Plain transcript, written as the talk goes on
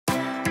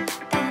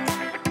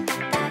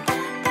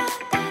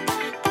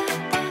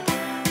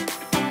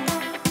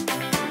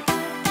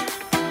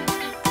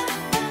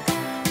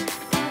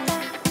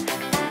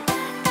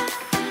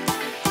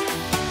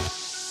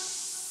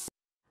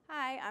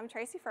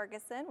Tracey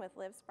Ferguson with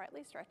Live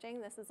Sprightly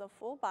Stretching. This is a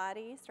full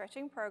body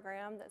stretching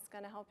program that's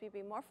going to help you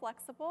be more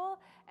flexible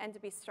and to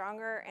be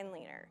stronger and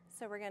leaner.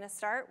 So we're going to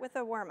start with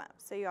a warm-up.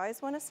 So you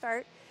always want to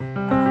start, bring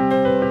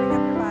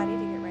up your body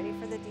to get ready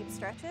for the deep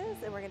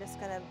stretches, and we're just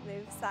going to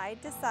move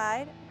side to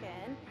side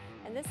again.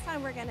 And this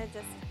time we're going to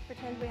just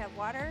pretend we have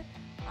water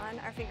on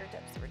our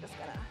fingertips. So we're just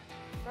going to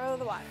throw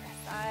the water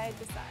side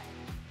to side.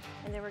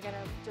 And then we're going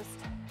to just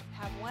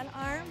have one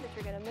arm that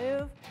you're going to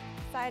move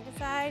side to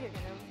side. You're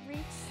going to reach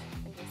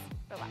and just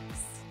relax.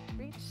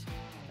 Reach,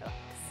 relax.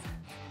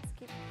 Just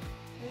keep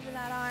moving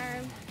that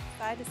arm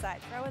side to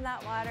side, throwing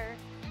that water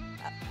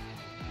up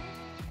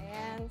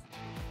and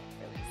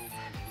release.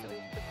 So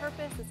the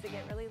purpose is to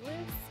get really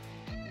loose,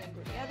 and then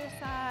do the other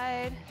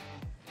side.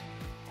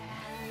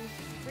 And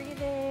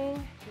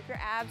breathing. Keep your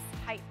abs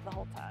tight the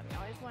whole time. You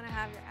always want to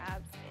have your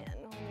abs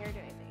in when you're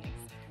doing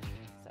things.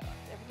 So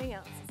everything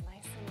else is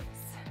nice and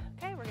loose.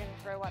 Okay, we're going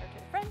to throw water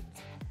to the front.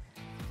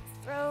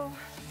 Throw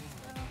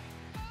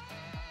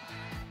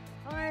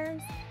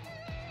arms.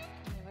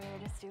 And then we're going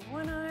to just do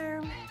one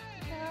arm,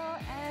 throw,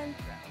 and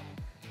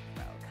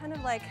throw. Kind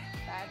of like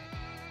that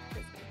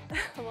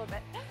frisbee a little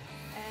bit.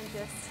 And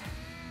just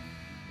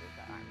move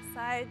the arm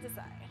side to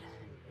side.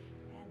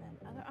 And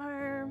then other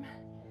arm.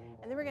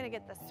 And then we're going to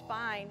get the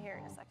spine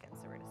here in a second.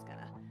 So we're just going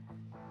to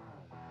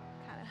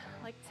kind of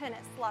like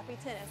tennis, sloppy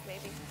tennis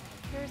maybe.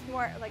 Here's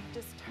more like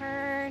just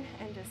turn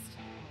and just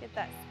get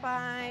that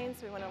spine.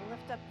 So we want to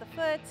lift up the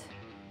foot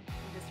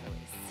and just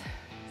release.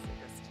 So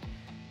just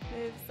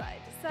move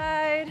side to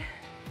side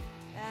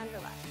and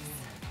relax.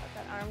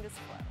 Let that arm just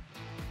flow.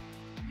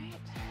 All right,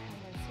 and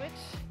then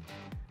switch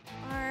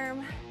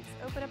arm. Just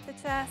open up the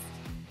chest.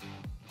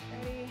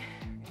 Ready?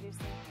 We're going to do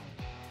some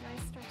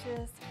nice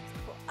stretches.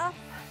 Just pull up.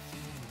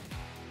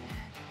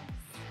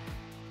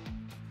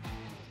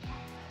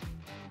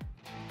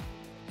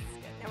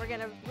 Now we're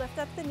going to lift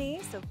up the knee,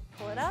 so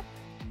pull it up,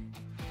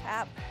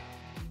 tap,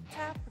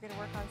 tap. We're going to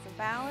work on some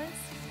balance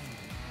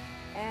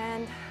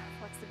and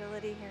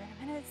flexibility here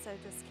in a minute, so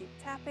just keep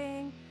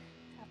tapping,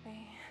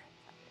 tapping, tapping.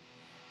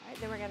 All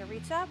right, then we're going to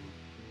reach up,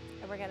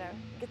 and we're going to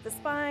get the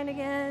spine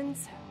again,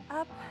 so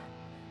up,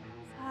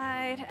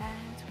 side,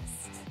 and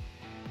twist,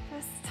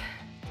 twist,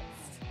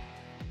 twist.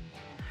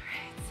 All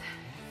right,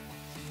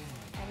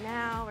 and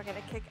now we're going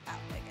to kick out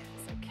again,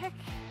 so kick,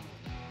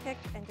 kick,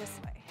 and just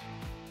sway.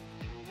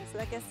 So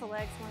that gets the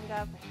legs warmed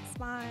up, and the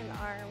spine, the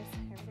arms,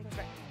 everything's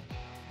ready.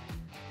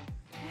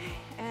 Okay,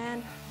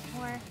 and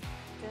more,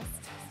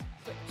 just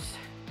switch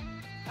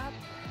up,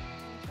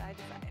 and side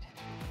to side.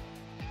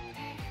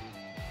 Okay.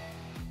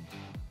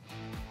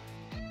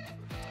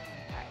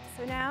 All right,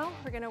 so now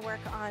we're going to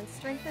work on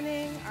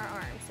strengthening our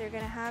arms. So you're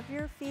going to have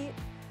your feet,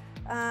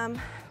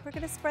 we're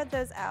going to spread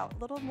those out, a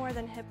little more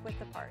than hip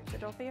width apart. So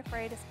don't be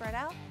afraid to spread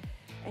out.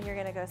 And you're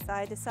going to go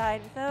side to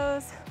side with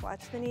those.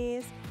 Watch the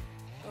knees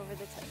over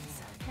the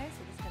toes. Okay,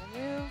 so just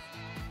gonna move,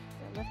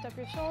 lift up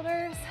your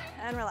shoulders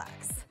and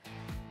relax.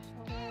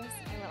 Shoulders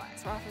and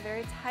relax. We're off a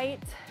very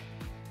tight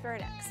through our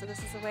neck. So this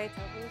is a way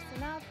to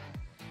loosen up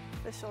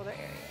the shoulder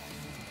area.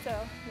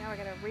 So now we're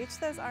gonna reach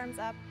those arms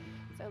up.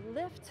 So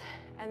lift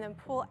and then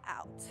pull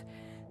out.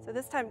 So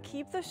this time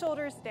keep the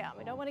shoulders down.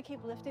 We don't wanna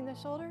keep lifting the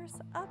shoulders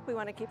up. We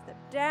wanna keep them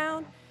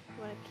down.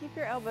 You wanna keep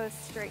your elbows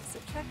straight. So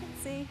check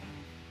and see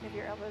if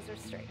your elbows are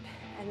straight.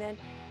 And then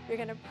you're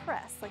gonna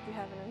press like you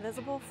have an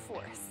invisible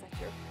force, that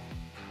you're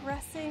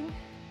pressing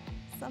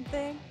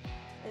something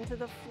into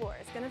the floor.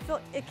 It's going to feel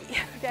icky,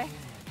 okay?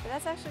 But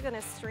that's actually going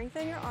to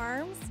strengthen your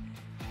arms.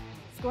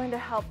 It's going to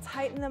help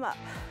tighten them up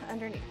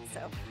underneath.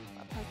 So a lot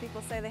of times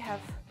people say they have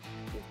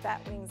these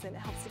bat wings and it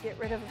helps to get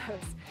rid of those.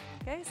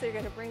 Okay, so you're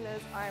going to bring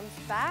those arms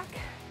back.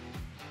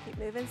 Keep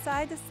moving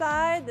side to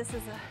side. This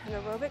is an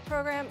aerobic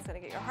program. It's going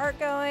to get your heart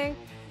going.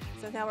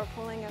 So now we're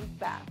pulling them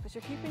back, but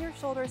you're keeping your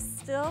shoulders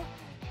still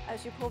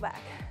as you pull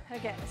back.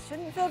 Again, it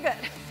shouldn't feel good.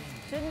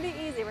 Shouldn't be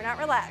easy. We're not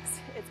relaxed.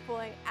 It's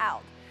pulling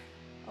out,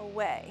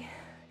 away.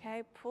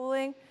 Okay,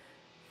 pulling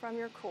from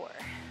your core,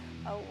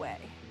 away.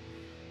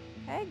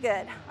 Okay,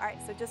 good. All right,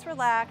 so just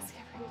relax.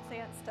 Give your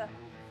chance to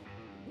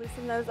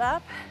loosen those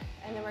up,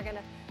 and then we're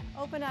gonna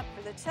open up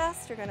for the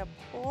chest. You're gonna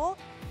pull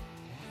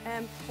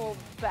and pull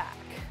back.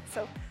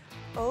 So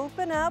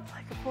open up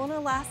like you're pulling an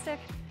elastic,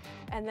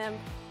 and then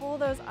pull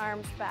those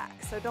arms back.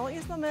 So don't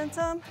use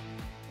momentum.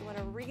 You want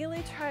to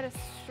really try to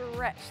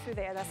stretch through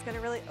there. That's going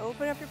to really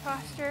open up your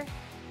posture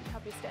and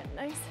help you stand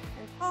nice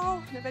and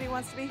tall. Nobody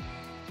wants to be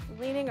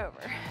leaning over.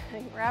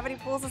 And gravity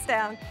pulls us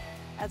down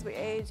as we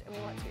age, and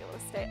we want to be able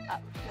to stay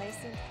up nice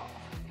and tall.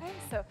 Okay,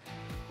 so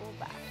pull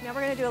back. Now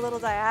we're going to do a little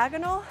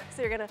diagonal.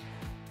 So you're going to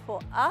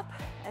pull up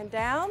and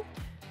down,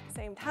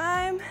 same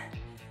time.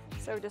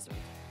 So just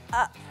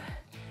up.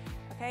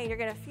 Okay, you're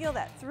going to feel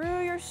that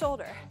through your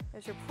shoulder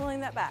as you're pulling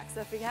that back.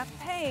 So if you have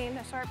pain,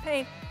 a sharp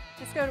pain,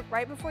 just go to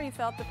right before you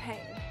felt the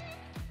pain,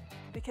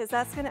 because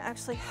that's going to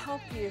actually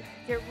help you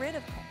get rid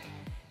of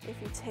pain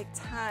if you take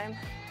time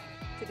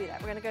to do that.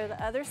 We're going to go to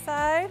the other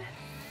side,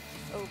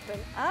 open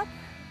up,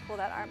 pull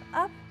that arm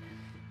up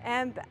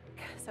and back.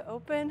 So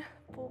open,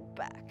 pull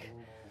back.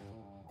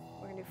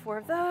 We're gonna do 4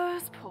 of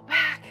those. Pull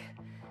back,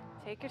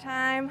 take your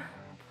time,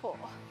 pull.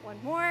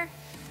 1 more,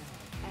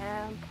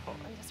 and pull,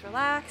 and just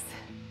relax.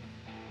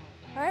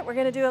 All right, we're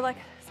gonna do like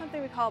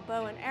something we call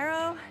bow and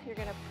arrow. You're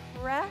gonna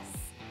press,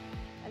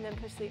 and then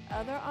push the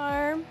other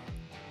arm,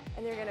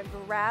 and you're gonna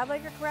grab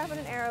like you're grabbing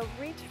an arrow,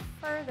 reach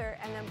further,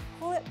 and then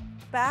pull it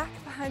back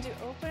behind you,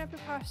 open up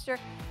your posture,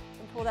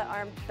 and pull that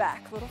arm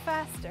back a little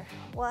faster.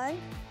 1,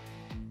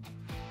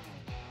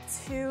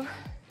 2,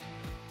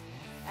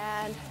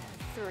 and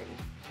 3.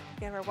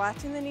 Again, we're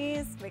watching the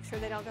knees, make sure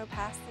they don't go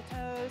past the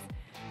toes.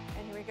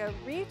 And here we go,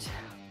 reach,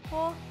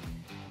 pull,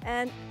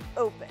 and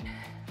open,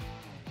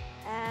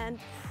 and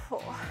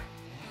pull.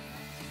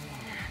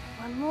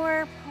 And 1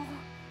 more, pull,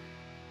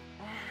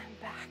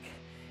 and back.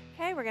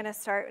 Okay, we're gonna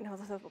start in a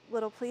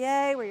little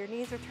plie where your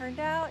knees are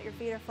turned out, your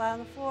feet are flat on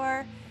the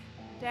floor,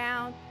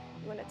 down.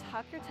 You wanna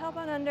tuck your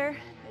tailbone under,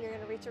 and you're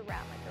gonna reach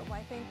around like you're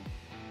wiping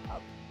a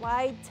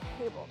wide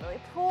table.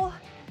 Really pull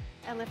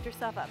and lift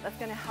yourself up. That's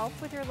gonna help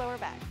with your lower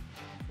back.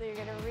 So you're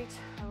gonna reach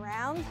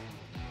around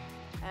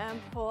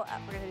and pull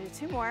up. We're gonna do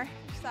 2 more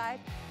each side.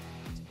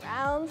 Reach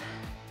around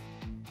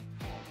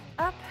and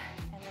up,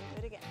 and then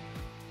do it again.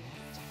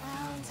 Reach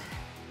around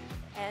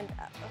and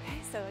up. Okay,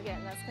 so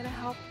again, that's gonna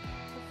help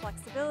with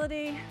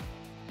flexibility.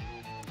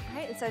 All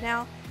right, and so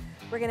now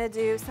we're gonna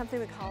do something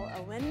we call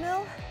a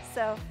windmill.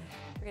 So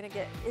we're gonna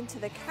get into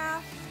the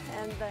calf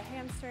and the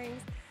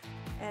hamstrings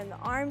and the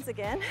arms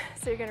again.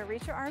 So you're gonna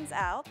reach your arms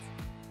out.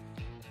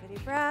 Take a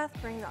deep breath,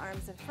 bring the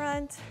arms in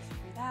front,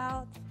 breathe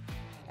out.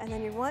 And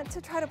then you want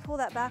to try to pull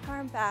that back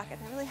arm back and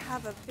really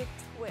have a big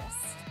twist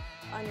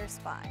on your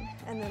spine.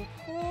 And then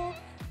pull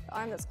the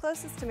arm that's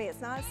closest to me.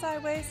 It's not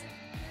sideways,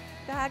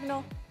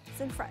 diagonal,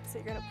 it's in front. So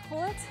you're gonna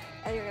pull it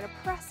and you're gonna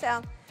press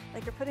down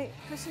like you're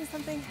pushing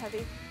something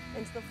heavy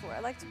into the floor. I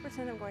like to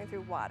pretend I'm going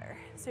through water.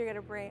 So you're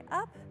gonna bring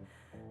up,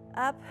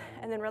 up,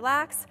 and then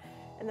relax,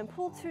 and then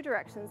pull 2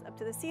 directions, up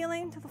to the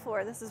ceiling, to the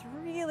floor. This is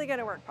really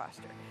gonna work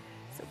posture.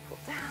 So pull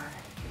down,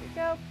 here we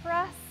go,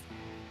 press,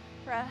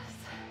 press,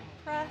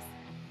 press,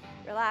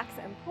 relax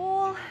and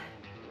pull,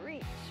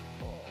 reach,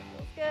 pull,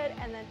 feels good,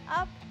 and then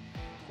up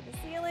to the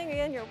ceiling.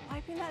 Again, you're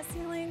wiping that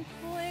ceiling,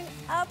 pulling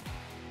up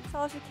as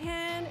tall as you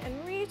can,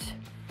 and reach,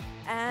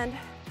 and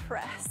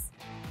press,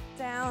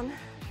 down,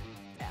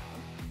 down.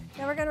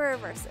 Now we're gonna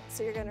reverse it.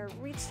 So you're gonna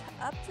reach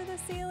up to the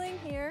ceiling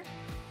here,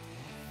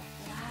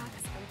 relax,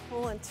 and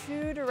pull in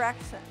 2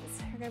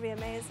 directions. You're gonna be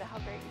amazed at how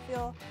great you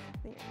feel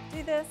when you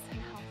do this and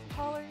how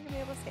taller you're gonna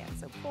be able to stand.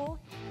 So pull,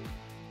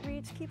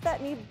 reach, keep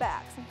that knee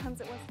back. Sometimes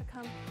it wants to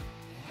come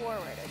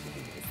forward as you do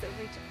these. So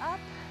reach up,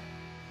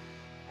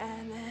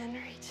 and then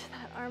reach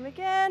that arm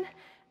again,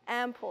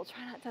 and pull.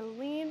 Try not to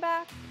lean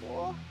back,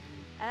 pull,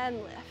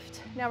 and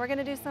lift. Now we're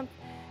gonna do some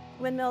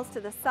windmills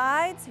to the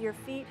side, so your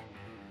feet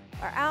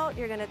are out.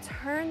 You're gonna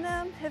turn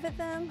them, pivot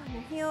them on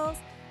your heels.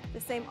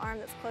 The same arm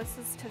that's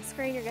closest to the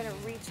screen, you're gonna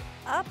reach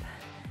up,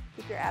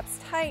 keep your abs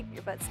tight,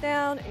 your butt's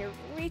down, and you're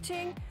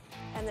reaching,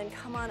 and then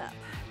come on up.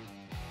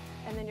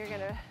 And then you're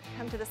gonna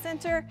come to the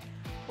center,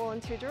 pull in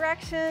 2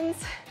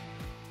 directions,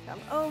 come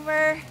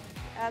over,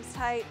 abs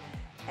tight,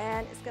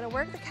 and it's gonna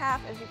work the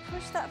calf as you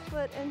push that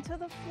foot into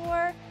the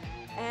floor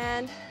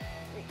and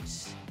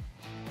reach.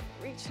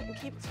 Reach and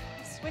keep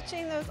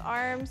switching those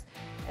arms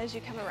as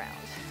you come around.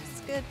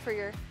 It's good for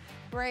your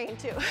brain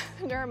too,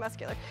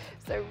 neuromuscular.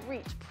 So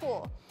reach,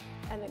 pull,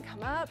 and then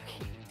come up,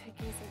 keep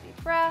taking some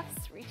deep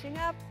breaths, reaching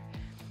up,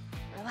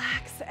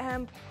 relax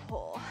and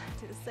pull.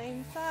 Do the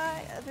same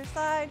side, other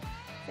side.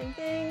 Same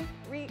thing,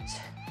 reach,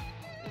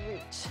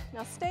 reach.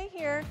 Now stay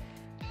here,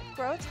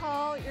 grow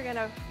tall. You're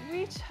gonna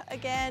reach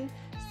again,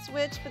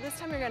 switch, but this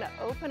time you're gonna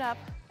open up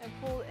and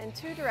pull in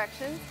 2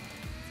 directions.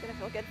 It's gonna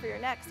feel good for your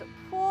neck, so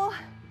pull,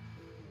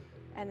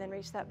 and then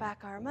reach that back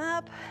arm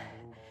up,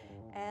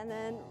 and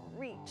then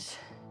reach,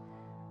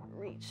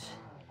 reach,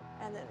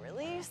 and then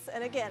release.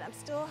 And again, I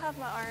still have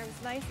my arms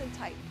nice and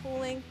tight,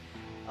 pulling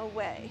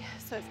away,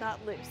 so it's not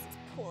loose, it's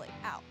pulling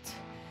out.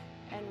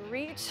 And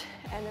reach,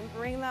 and then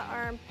bring that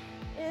arm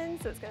in,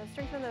 so it's gonna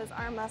strengthen those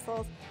arm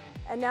muscles.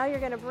 And now you're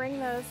gonna bring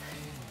those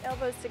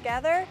elbows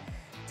together,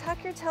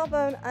 tuck your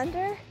tailbone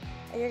under,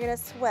 and you're gonna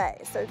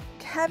sway. So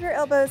have your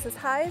elbows as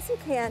high as you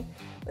can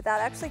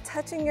without actually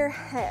touching your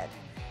head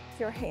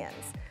with your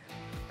hands,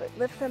 but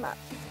lift them up.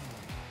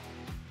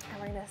 And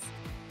we're gonna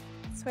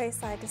sway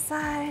side to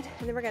side,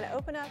 and then we're gonna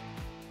open up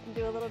and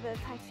do a little bit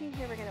of Tai Chi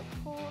here. We're gonna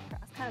pull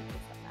across, kind of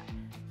based on that.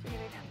 So you're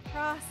gonna come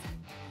across,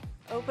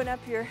 open up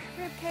your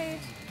rib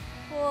cage,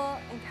 pull,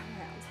 and come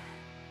around.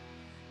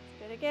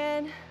 Good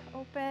again,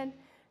 open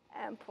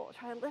and pull.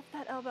 Try to lift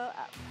that elbow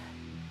up.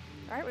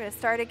 All right, we're gonna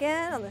start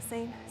again on the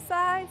same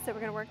side. So we're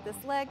gonna work this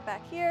leg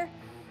back here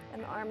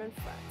and the arm in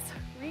front. So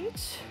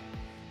reach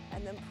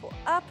and then pull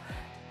up.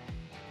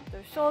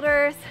 Those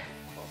shoulders,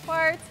 pull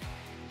apart,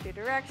 2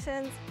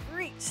 directions,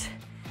 reach.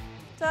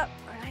 Lift up,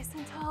 we're nice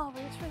and tall.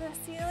 Reach for the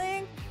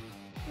ceiling,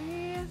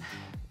 breathe,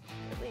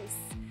 release.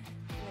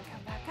 And then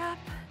come back up.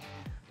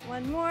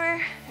 1 more,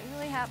 and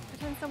really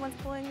pretend someone's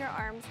pulling your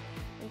arms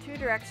in 2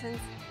 directions,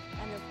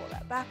 and then pull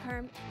that back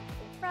arm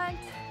in front,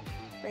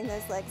 Bring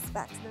those legs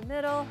back to the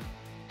middle,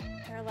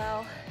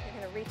 parallel.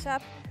 You're gonna reach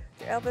up,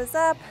 your elbows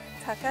up,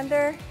 tuck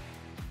under,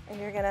 and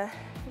you're gonna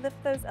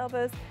lift those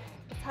elbows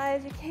as high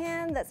as you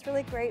can. That's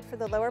really great for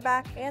the lower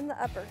back and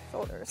the upper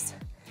shoulders,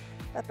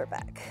 upper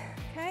back,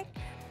 okay?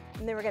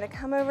 And then we're gonna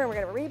come over and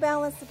we're gonna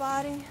rebalance the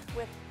body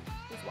with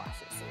these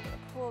washes. So you're gonna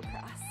pull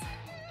across.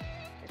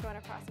 You're going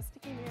across a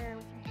sticky mirror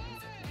with your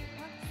hands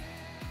across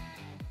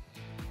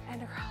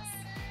and across.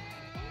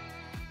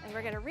 And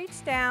we're gonna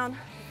reach down,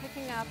 you're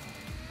picking up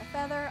a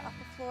feather off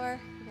the floor.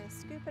 You're gonna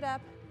scoop it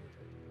up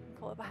and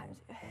pull it behind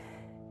you.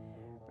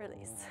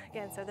 Release.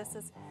 Again, so this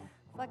is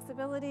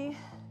flexibility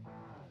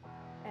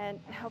and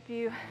help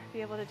you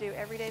be able to do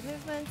everyday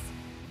movements,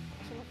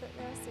 functional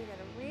fitness. So you're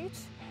gonna reach,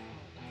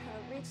 kind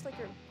of reach like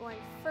you're going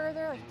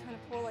further, like you're trying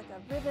to pull like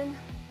a ribbon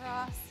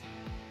across.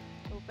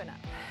 Open up.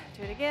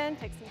 Do it again.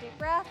 Take some deep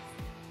breaths.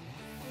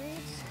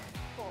 Reach,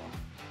 pull,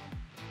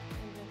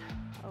 and then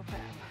open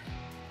up.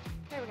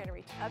 Okay, we're going to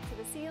reach up to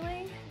the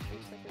ceiling.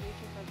 Reach like you're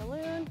reaching for a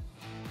balloon,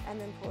 and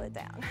then pull it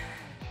down.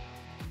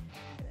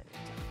 And then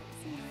reach up to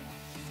the ceiling,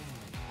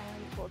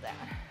 and pull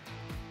down.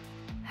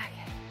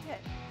 Okay,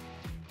 good.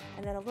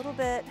 And then a little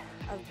bit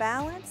of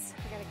balance.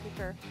 We're going to keep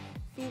your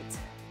feet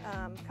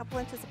a couple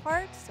inches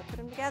apart, so put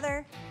them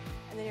together.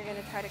 And then you're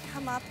going to try to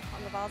come up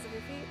on the balls of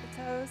your feet,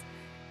 the toes.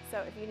 So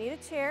if you need a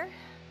chair,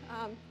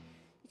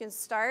 you can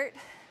start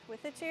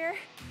with a chair,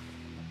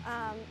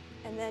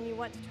 and then you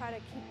want to try to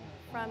keep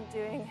from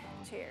doing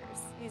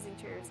chairs, using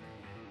chairs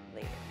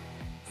later.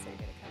 So you're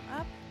gonna come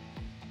up,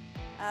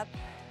 up,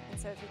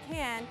 and so if you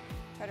can,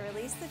 try to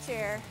release the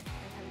chair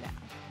and come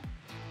down.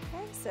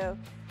 Okay, so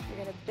you're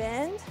gonna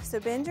bend, so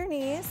bend your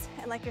knees,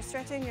 and like you're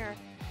stretching your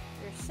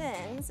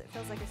shins, it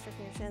feels like you're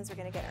stretching your shins, we're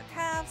gonna get our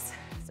calves,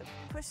 so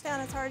push down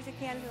as hard as you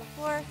can to the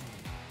floor,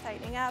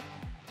 tightening up,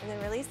 and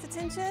then release the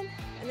tension,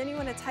 and then you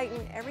want to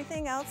tighten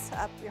everything else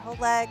up, your whole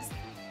legs,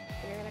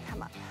 and you're going to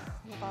come up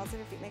on the balls of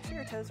your feet. Make sure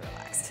your toes are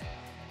relaxed.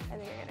 And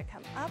then you're going to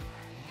come up,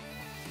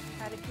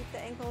 try to keep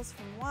the ankles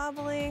from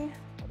wobbling,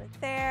 hold it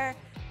there.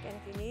 Again,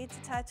 if you need to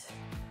touch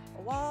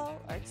a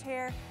wall or a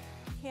chair,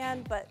 you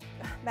can, but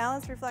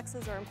balance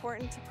reflexes are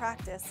important to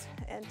practice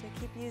and to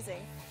keep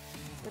using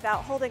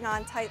without holding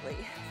on tightly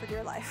for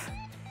dear life.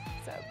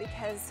 So,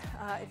 because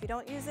if you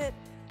don't use it,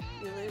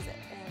 you lose it,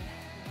 and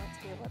you want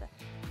to be able to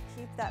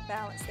keep that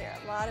balance there.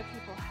 A lot of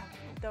people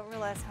don't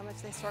realize how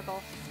much they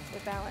struggle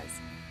with balance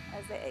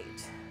as they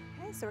age.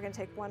 Okay, so we're going to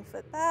take one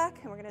foot back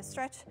and we're going to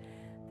stretch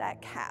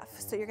that calf.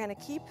 So you're going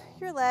to keep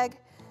your leg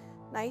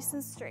nice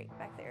and straight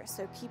back there.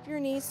 So keep your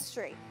knees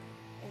straight,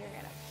 and you're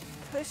going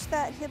to push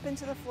that hip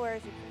into the floor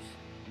as you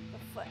push the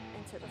foot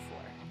into the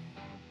floor.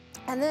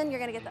 And then you're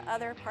going to get the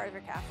other part of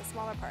your calf, the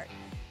smaller part.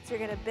 So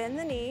you're going to bend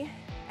the knee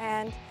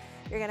and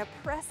you're going to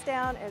press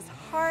down as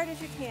hard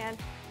as you can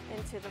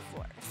into the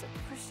floor. So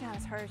push down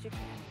as hard as you can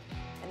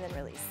and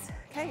then release.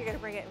 Okay, you're going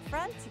to bring it in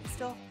front. You can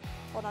still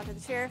hold onto the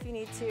chair if you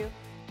need to.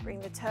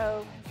 Bring the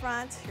toe in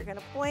front. You're going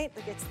to point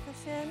against the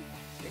shin.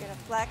 You're going to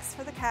flex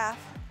for the calf.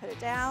 Put it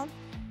down.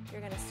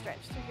 You're going to stretch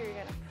through here.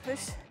 You're going to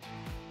push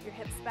your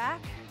hips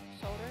back.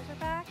 Shoulders are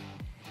back.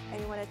 And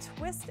you want to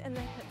twist in the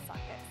hip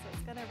socket. So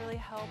it's going to really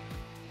help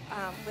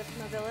with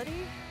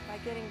mobility by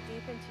getting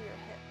deep into your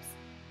hips.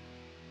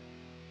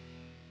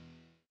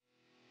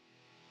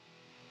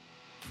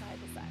 Side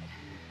to side,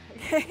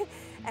 okay?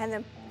 And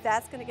then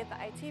that's gonna get the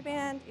IT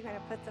band. You're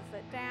gonna put the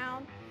foot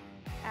down,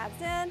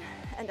 abs in,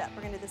 and up.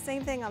 We're gonna do the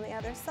same thing on the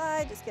other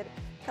side. Just get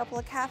a couple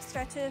of calf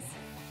stretches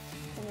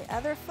in the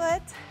other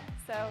foot.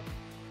 So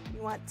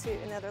you want to,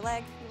 in the other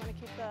leg, you wanna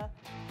keep the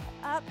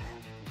up,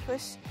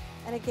 push,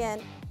 and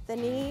again, the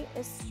knee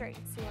is straight.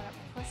 So you wanna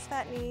push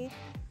that knee,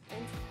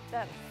 into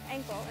the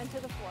ankle into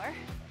the floor,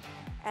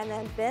 and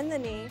then bend the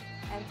knee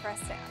and press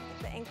down.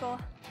 Get the ankle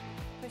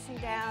pushing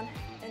down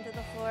into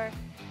the floor,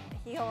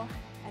 heel,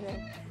 and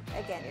then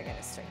again, you're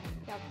gonna straighten.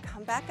 Now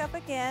come back up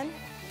again.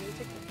 You need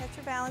to catch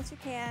your balance, you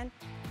can.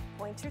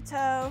 Point your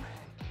toe,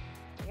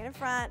 bring it in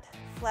front,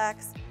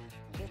 flex,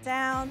 get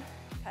down,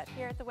 cut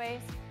here at the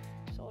waist,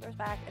 shoulders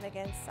back, and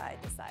again, side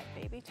to side.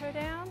 Baby toe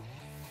down,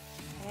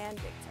 and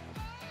big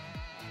toe,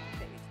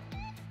 baby toe.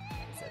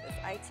 And so this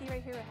IT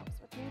right here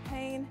helps with knee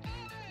pain.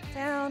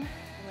 Down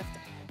and lift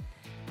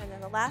up. And then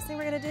the last thing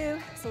we're gonna do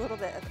is a little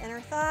bit of inner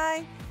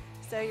thigh.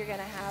 So you're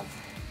gonna have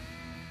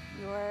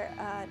your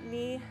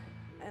knee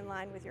in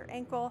line with your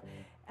ankle,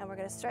 and we're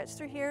gonna stretch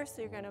through here.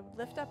 So you're gonna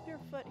lift up your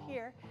foot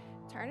here,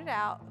 turn it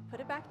out, put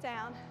it back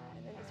down,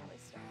 and then just really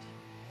stretch.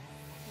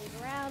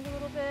 Move around a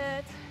little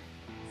bit,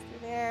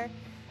 through there,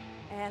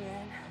 and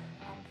then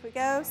up we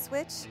go,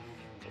 switch. So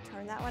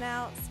turn that one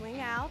out, swing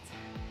out,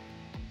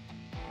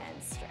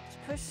 and stretch.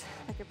 Push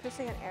like you're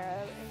pushing an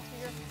arrow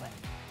into your foot.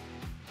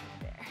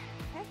 There,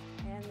 okay,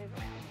 and move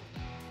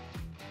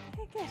around.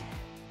 Okay, good.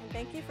 And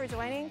thank you for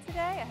joining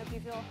today. I hope you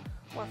feel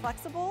more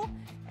flexible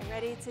and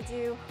ready to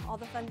do all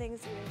the fun things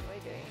you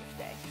enjoy doing each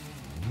day.